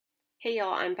Hey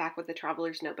y'all, I'm back with the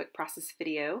Traveler's Notebook process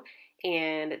video,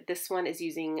 and this one is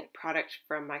using product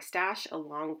from my stash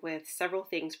along with several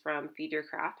things from Feed Your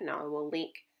Craft, and I will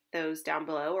link those down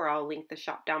below, or I'll link the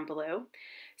shop down below.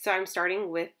 So I'm starting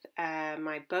with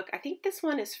my book. I believe this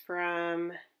one is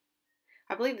from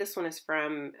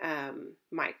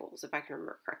Michael's, if I can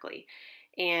remember correctly.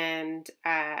 And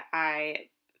I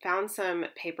found some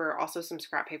paper, also some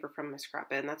scrap paper from my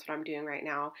scrap bin. That's what I'm doing right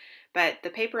now. But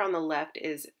the paper on the left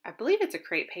is, I believe it's a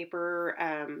crepe paper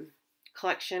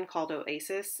collection called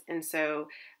Oasis. And so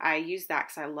I use that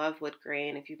because I love wood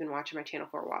grain. If you've been watching my channel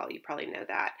for a while, you probably know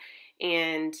that.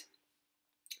 And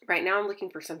right now I'm looking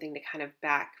for something to kind of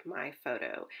back my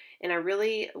photo. And I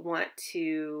really want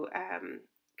to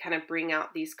kind of bring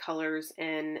out these colors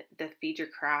in the Feed Your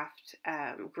Craft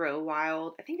Grow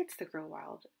Wild. I think it's the Grow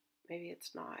Wild. Maybe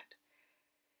it's not.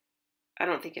 I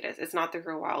don't think it is. It's not the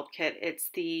Grow Wild kit. It's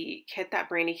the kit that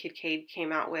Brandy Kincaid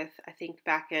came out with, I think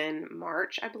back in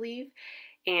March, I believe,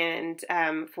 and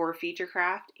for Feed Your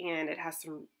Craft, and it has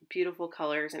some beautiful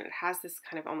colors, and it has this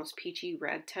kind of almost peachy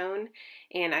red tone,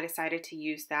 and I decided to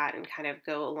use that and kind of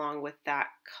go along with that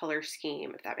color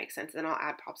scheme, if that makes sense. And I'll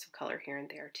add pops of color here and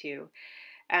there too.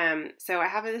 So I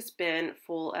have this bin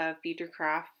full of Feed Your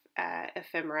Craft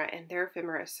ephemera, and their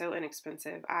ephemera is so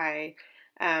inexpensive. I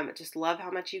just love how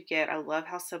much you get. I love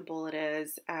how simple it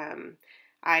is.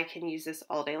 I can use this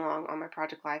all day long on my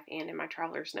project life and in my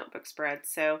traveler's notebook spread.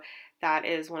 So that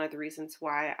is one of the reasons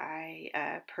why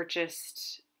I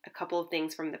purchased a couple of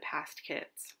things from the past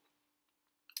kits.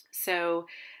 So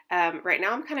right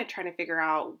now I'm kind of trying to figure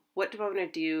out what do I want to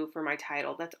do for my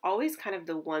title. That's always kind of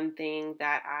the one thing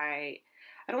that I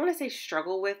don't want to say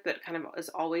struggle with, but kind of is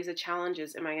always a challenge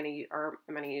is am I going to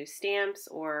use stamps,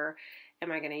 or am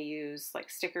I going to use like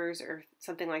stickers or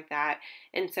something like that?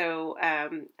 And so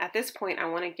at this point I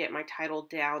want to get my title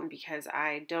down because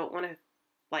I don't want to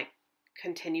like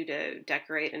continue to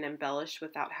decorate and embellish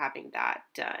without having that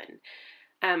done.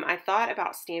 I thought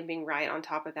about stamping right on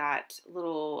top of that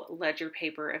little ledger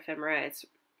paper ephemera. It's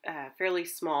fairly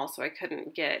small, so I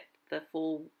couldn't get the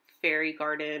full fairy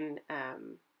garden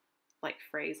like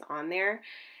phrase on there.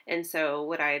 And so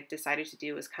what I decided to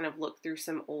do was kind of look through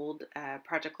some old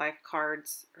Project Life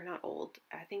cards, or not old,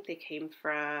 I think they came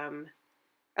from,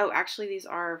 oh, actually these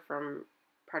are from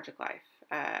Project Life,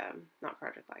 not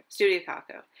Project Life, Studio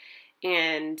Calico.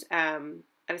 And I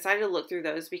decided to look through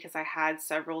those because I had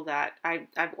several that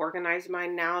I've organized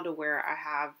mine now to where I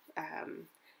have,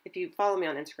 if you follow me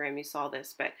on Instagram, you saw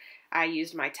this, but I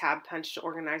used my tab punch to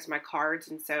organize my cards,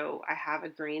 and so I have a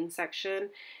green section,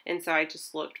 and so I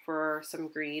just looked for some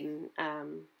green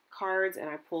cards, and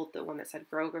I pulled the one that said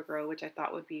Grow, Grow, Grow, which I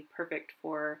thought would be perfect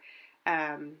for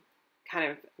kind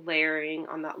of layering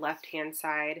on that left-hand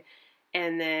side.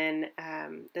 And then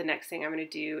the next thing I'm going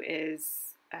to do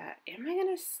is, I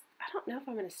don't know if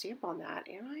I'm going to stamp on that,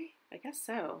 am I? I guess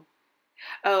so.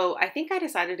 Oh, I think I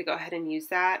decided to go ahead and use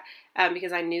that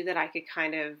because I knew that I could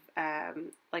kind of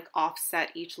like offset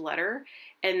each letter.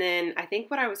 And then I think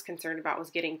what I was concerned about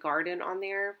was getting garden on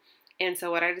there. And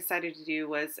so what I decided to do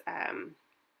was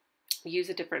use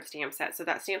a different stamp set. So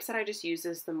that stamp set I just used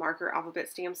is the marker alphabet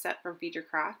stamp set from Feed Your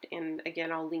Craft. And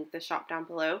again, I'll link the shop down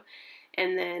below.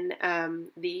 And then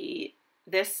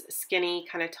this skinny,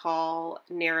 kind of tall,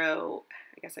 narrow,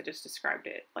 I guess I just described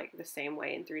it like the same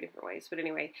way in 3 different ways. But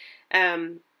anyway,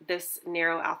 this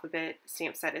narrow alphabet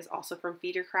stamp set is also from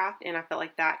Feed Your Craft. And I felt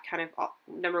like that kind of,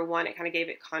 number one, it kind of gave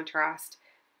it contrast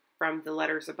from the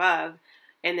letters above.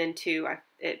 And then two,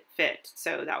 it fit.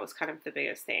 So that was kind of the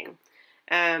biggest thing.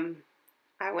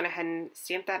 I went ahead and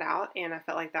stamped that out, and I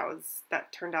felt like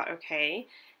that turned out okay.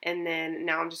 And then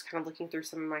now I'm just kind of looking through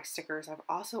some of my stickers. I've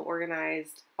also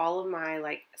organized all of my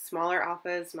like smaller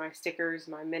alphas, my stickers,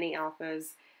 my mini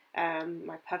alphas,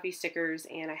 my puffy stickers,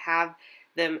 and I have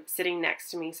them sitting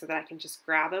next to me so that I can just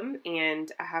grab them,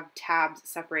 and I have tabs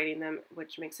separating them,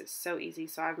 which makes it so easy.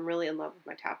 So I'm really in love with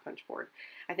my tab punch board.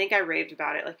 I think I raved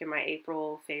about it like in my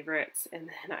April favorites, and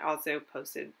then I also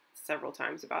posted several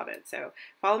times about it. So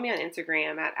follow me on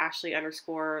Instagram at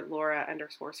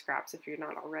Ashley_Laura_scraps if you're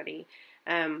not already.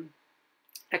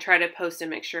 I try to post a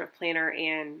mixture of planner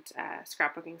and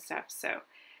scrapbooking stuff, so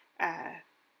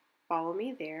follow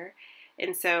me there.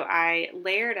 And so I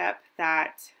layered up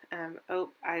that,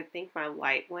 I think my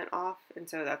light went off, and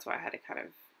so that's why I had to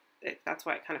that's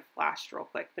why it kind of flashed real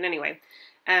quick. But anyway,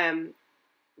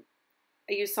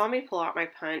 you saw me pull out my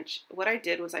punch. What I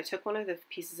did was I took one of the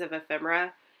pieces of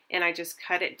ephemera and I just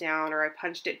cut it down, or I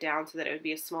punched it down so that it would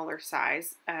be a smaller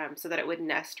size, so that it would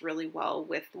nest really well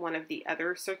with one of the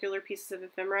other circular pieces of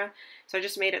ephemera. So I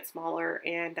just made it smaller,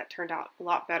 and that turned out a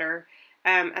lot better.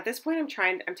 At this point,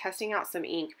 I'm testing out some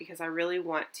ink because I really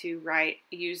want to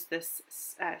use this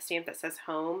stamp that says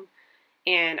home.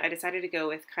 And I decided to go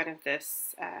with kind of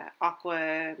this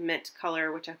aqua mint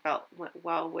color, which I felt went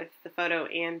well with the photo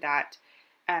and that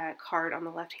card on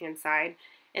the left-hand side.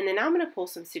 And then now I'm going to pull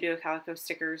some Studio Calico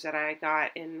stickers that I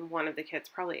got in one of the kits,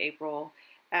 probably April.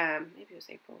 Maybe it was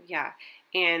April, yeah.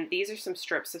 And these are some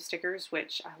strips of stickers,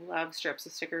 which I love strips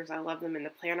of stickers. I love them in the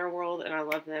planner world, and I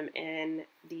love them in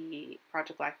the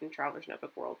Project Life and Traveler's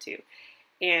Notebook world too.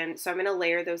 And so I'm going to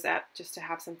layer those up just to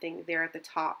have something there at the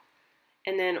top.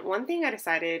 And then one thing I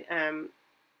decided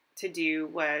to do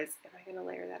was, am I going to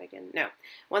layer that again? No.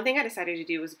 One thing I decided to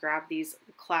do was grab these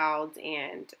clouds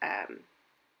and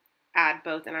add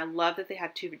both. And I love that they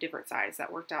had two different sizes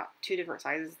that worked out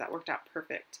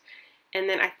perfect. And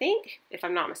then I think, if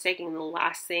I'm not mistaken, the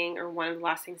last thing, or one of the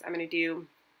last things I'm going to do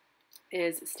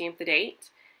is stamp the date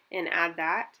and add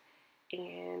that.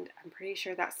 And I'm pretty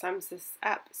sure that sums this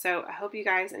up. So I hope you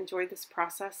guys enjoyed this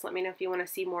process. Let me know if you want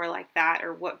to see more like that,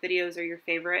 or what videos are your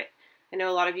favorite. I know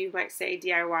a lot of you might say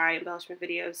DIY embellishment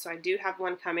videos, so I do have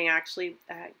one coming. I actually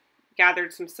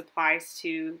gathered some supplies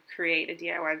to create a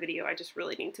DIY video. I just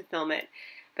really need to film it.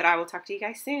 But I will talk to you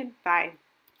guys soon. Bye.